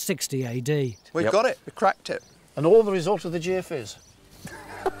 160 AD. We've got it, we cracked it. And all the result of the geophys.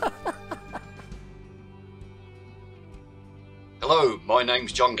 Hello, my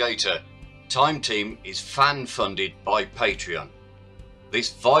name's John Gator. Time Team is fan-funded by Patreon.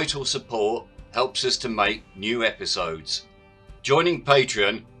 This vital support helps us to make new episodes. Joining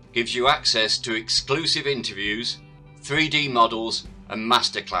Patreon gives you access to exclusive interviews, 3D models and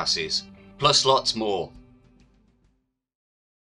masterclasses, plus lots more.